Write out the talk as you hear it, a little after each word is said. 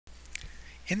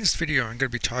In this video, I'm going to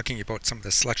be talking about some of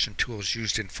the selection tools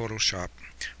used in Photoshop.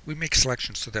 We make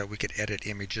selections so that we could edit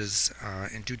images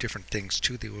and do different things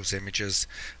to those images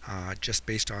just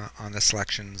based on the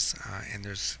selections, and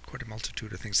there's quite a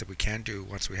multitude of things that we can do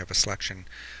once we have a selection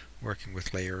working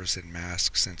with layers and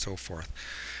masks and so forth.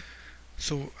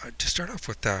 So to start off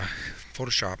with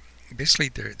Photoshop, basically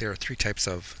there are three types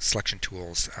of selection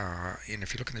tools, and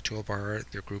if you look in the toolbar,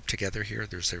 they're grouped together here.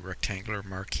 There's a rectangular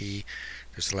marquee,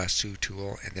 there's a lasso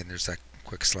tool, and then there's that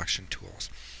quick selection tools.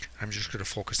 I'm just going to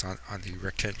focus on the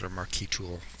rectangular marquee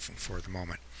tool for the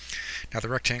moment. Now the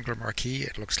rectangular marquee,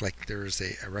 it looks like there's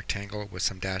a rectangle with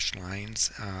some dashed lines,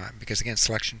 because again,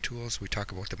 selection tools, we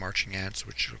talk about the marching ants,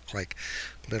 which look like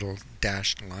little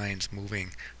dashed lines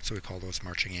moving, so we call those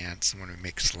marching ants when we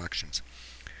make selections.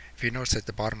 If you notice at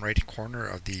the bottom right corner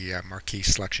of the marquee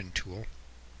selection tool,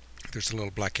 there's a little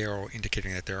black arrow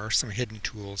indicating that there are some hidden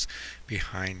tools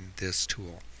behind this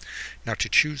tool. Now to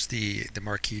choose the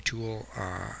marquee tool,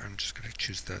 I'm just going to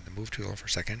choose the move tool for a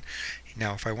second.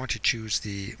 Now if I want to choose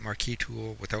the marquee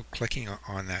tool without clicking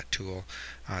on that tool,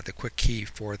 the quick key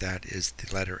for that is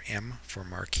the letter M for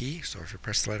marquee. So if you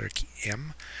press the letter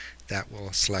M, that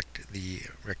will select the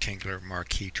rectangular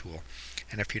marquee tool.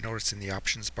 And if you notice in the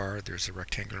options bar, there's a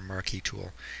rectangular marquee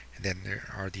tool, and then there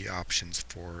are the options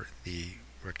for the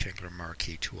rectangular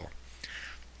marquee tool.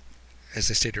 As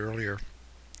I stated earlier,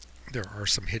 there are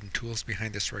some hidden tools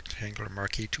behind this rectangular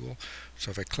marquee tool.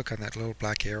 So if I click on that little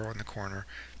black arrow in the corner,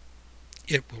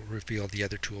 it will reveal the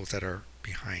other tools that are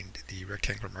behind the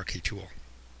rectangular marquee tool.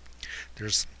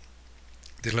 There's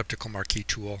the elliptical marquee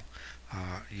tool,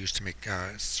 used to make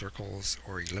circles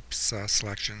or ellipse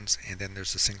selections, and then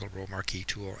there's the single row marquee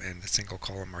tool and the single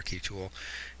column marquee tool,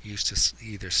 used to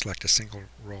either select a single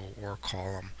row or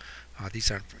column.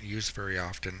 These aren't used very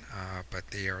often, but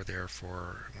they are there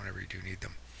for whenever you do need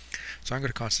them. So I'm going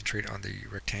to concentrate on the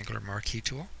rectangular marquee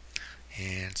tool,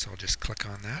 and so I'll just click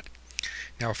on that.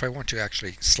 Now if I want to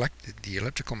actually select the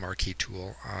elliptical marquee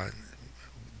tool,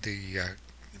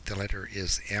 the letter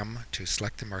is M to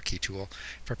select the marquee tool.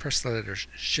 If I press the letter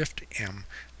Shift M,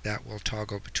 that will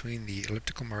toggle between the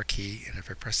elliptical marquee, and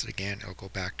if I press it again, it'll go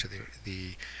back to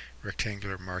the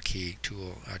rectangular marquee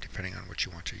tool, depending on what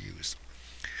you want to use.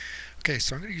 Okay,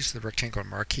 so I'm going to use the rectangular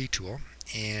marquee tool,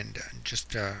 and just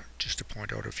to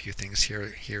point out a few things here.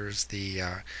 Here's the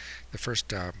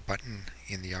first button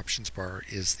in the options bar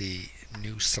is the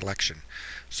new selection.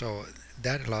 So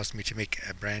that allows me to make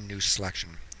a brand new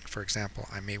selection. For example,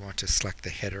 I may want to select the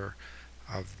header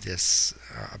of this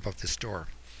above this door.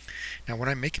 Now when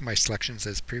I'm making my selections,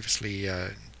 as previously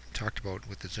talked about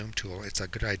with the zoom tool, it's a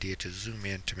good idea to zoom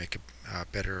in to make a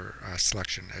better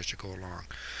selection as you go along.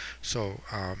 So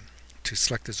to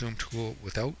select the zoom tool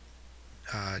without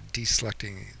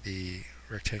deselecting the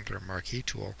rectangular marquee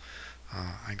tool,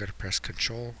 I'm going to press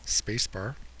Control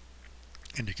Spacebar,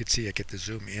 and you can see I get the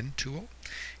zoom in tool,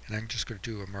 and I'm just going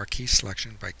to do a marquee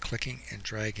selection by clicking and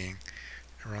dragging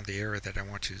around the area that I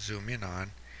want to zoom in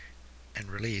on and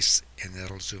release, and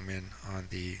that'll zoom in on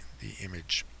the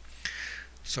image.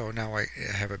 So now I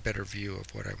have a better view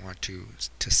of what I want to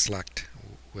select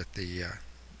with the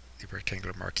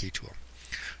rectangular marquee tool.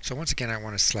 So once again, I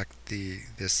want to select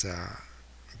this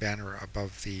banner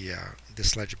above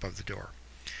this ledge above the door.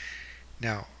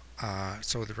 Now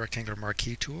so the rectangular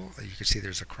marquee tool, you can see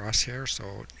there's a crosshair,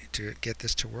 so to get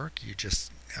this to work, you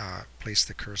just place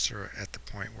the cursor at the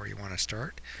point where you want to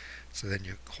start. So then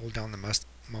you hold down the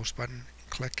mouse button,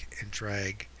 click and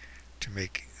drag to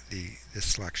make this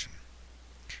selection.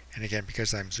 And again,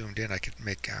 because I'm zoomed in, I could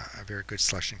make a very good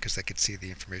selection because I could see the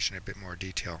information in a bit more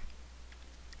detail.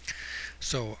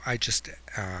 So I just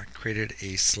created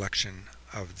a selection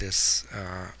of this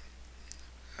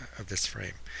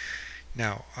frame.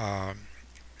 Now,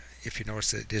 if you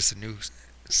notice, it is a new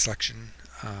selection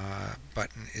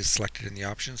button is selected in the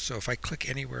options. So if I click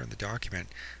anywhere in the document,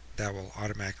 that will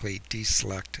automatically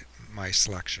deselect my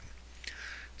selection.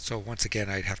 So once again,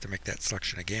 I'd have to make that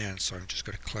selection again. So I'm just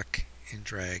going to click and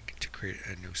drag to create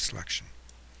a new selection.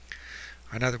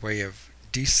 Another way of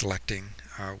deselecting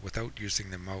without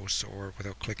using the mouse or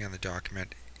without clicking on the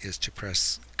document is to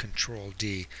press Control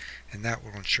D, and that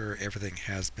will ensure everything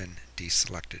has been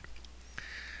deselected.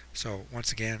 So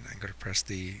once again, I'm going to press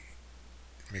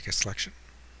make a selection,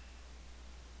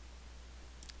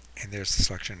 and there's the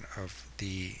selection of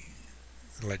the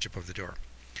ledge above the door.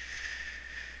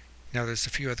 Now there's a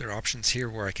few other options here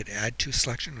where I could add to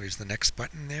selection. There's the next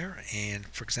button there, and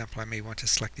for example, I may want to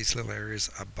select these little areas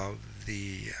above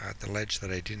the ledge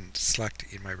that I didn't select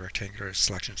in my rectangular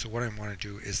selection. So what I want to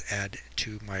do is add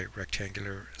to my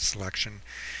rectangular selection,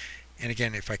 and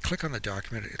again, if I click on the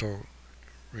document, it'll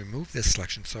remove this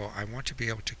selection, so I want to be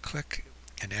able to click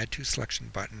and add to selection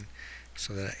button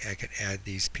so that I can add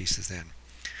these pieces in.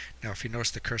 Now if you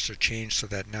notice the cursor changed so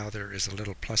that now there is a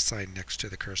little plus sign next to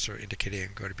the cursor indicating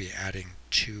I'm going to be adding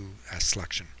to a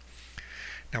selection.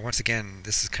 Now once again,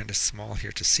 this is kind of small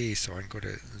here to see, so I'm going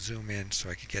to zoom in so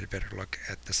I can get a better look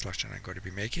at the selection I'm going to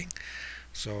be making.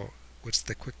 So what's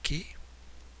the quick key?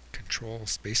 Control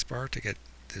spacebar to get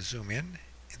the zoom in,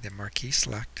 and then marquee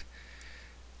select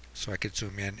so I could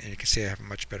zoom in, and you can see I have a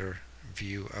much better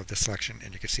view of the selection,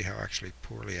 and you can see how actually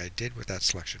poorly I did with that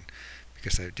selection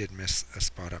because I did miss a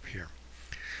spot up here.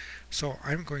 So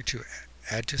I'm going to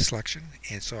add to selection,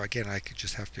 and so again I could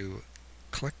just have to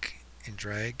click and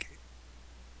drag,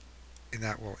 and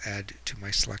that will add to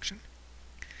my selection.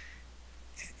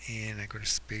 And I go to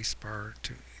spacebar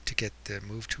to get the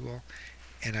move tool,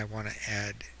 and I want to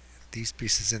add these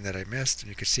pieces in that I missed, and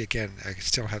you can see again I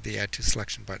still have the add to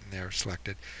selection button there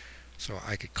selected, so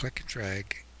I could click and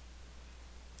drag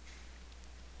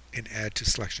and add to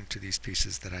selection to these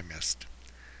pieces that I missed.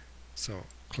 So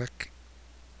click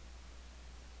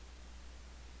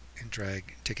and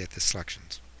drag to get the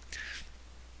selections.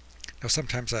 Now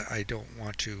sometimes I don't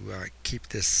want to keep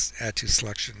this add to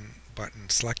selection button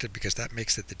selected because that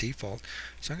makes it the default,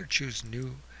 so I'm going to choose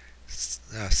new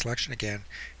selection again.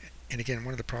 And again,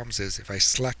 one of the problems is if I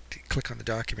click on the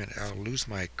document, I'll lose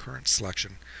my current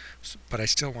selection, but I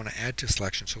still want to add to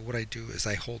selection. So what I do is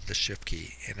I hold the shift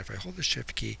key, and if I hold the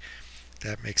shift key,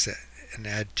 that makes it an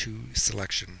add to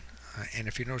selection. And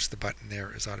if you notice, the button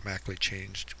there is automatically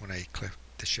changed when I click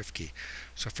the shift key.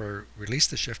 So if I release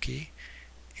the shift key,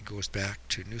 it goes back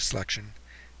to new selection.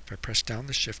 If I press down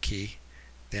the shift key,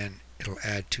 then it'll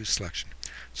add to selection.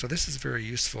 So this is very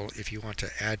useful if you want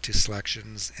to add to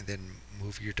selections and then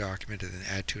move your document and then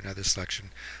add to another selection.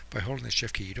 By holding the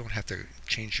shift key, you don't have to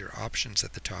change your options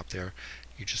at the top there.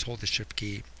 You just hold the shift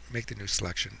key, make the new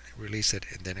selection, release it,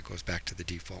 and then it goes back to the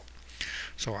default.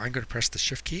 So I'm going to press the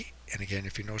shift key, and again,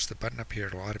 if you notice the button up here,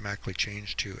 it'll automatically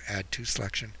change to add to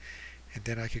selection, and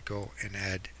then I could go and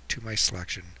add to my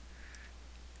selection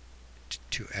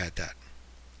to add that.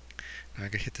 Now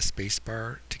I'm going to hit the space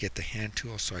bar to get the hand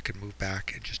tool so I can move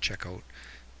back and just check out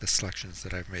the selections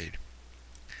that I've made.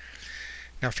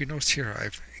 Now if you notice here,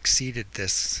 I've exceeded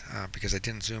this because I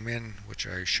didn't zoom in, which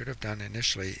I should have done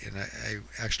initially, and I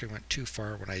actually went too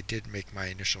far when I did make my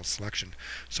initial selection.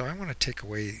 So I want to take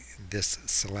away this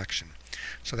selection.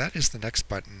 So that is the next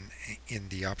button in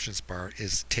the options bar,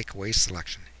 is take away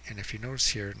selection. And if you notice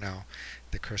here now,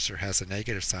 the cursor has a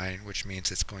negative sign, which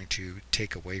means it's going to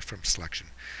take away from selection.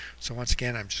 So once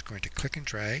again, I'm just going to click and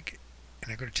drag,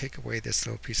 and I'm going to take away this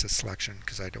little piece of selection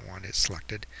because I don't want it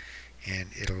selected, and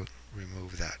it'll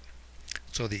remove that.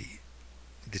 So the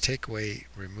take away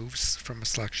removes from a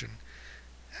selection,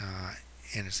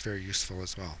 and it's very useful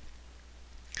as well.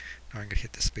 Now I'm going to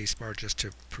hit the space bar just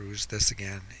to peruse this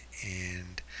again,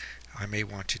 and I may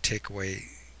want to take away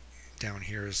down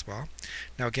here as well.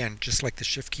 Now again, just like the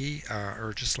shift key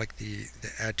or just like the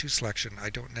add to selection, I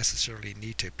don't necessarily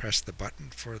need to press the button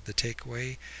for the take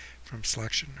away from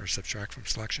selection or subtract from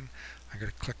selection. I'm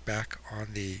going to click back on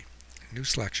the new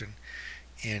selection,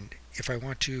 and if I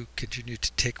want to continue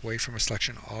to take away from a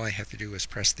selection, all I have to do is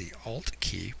press the Alt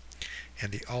key,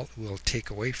 and the Alt will take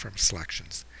away from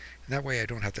selections. And that way I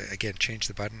don't have to again change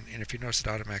the button, and if you notice, it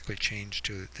automatically changed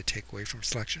to the take away from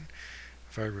selection.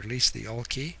 If I release the Alt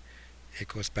key, it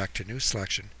goes back to new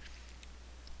selection,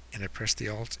 and I press the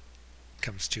Alt, it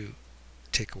comes to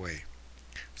take away.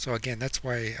 So again, that's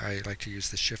why I like to use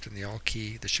the Shift and the Alt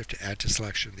key, the Shift to add to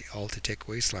selection, the Alt to take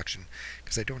away selection,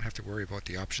 because I don't have to worry about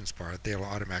the options bar. They'll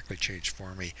automatically change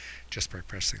for me just by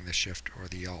pressing the Shift or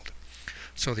the Alt.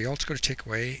 So the Alt's going to take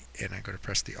away, and I'm going to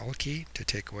press the Alt key to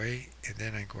take away, and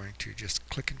then I'm going to just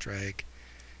click and drag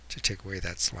to take away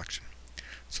that selection.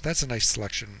 So that's a nice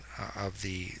selection of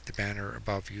the banner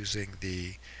above using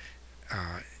the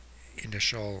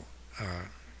initial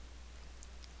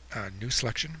new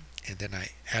selection, and then I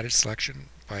added selection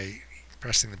by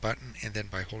pressing the button and then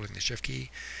by holding the shift key,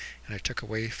 and I took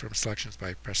away from selections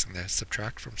by pressing the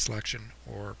subtract from selection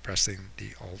or pressing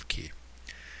the Alt key.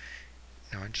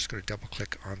 Now I'm just going to double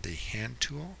click on the hand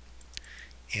tool,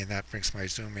 and that brings my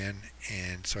zoom in,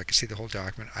 and so I can see the whole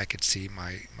document. I can see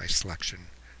my selection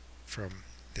from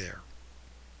there.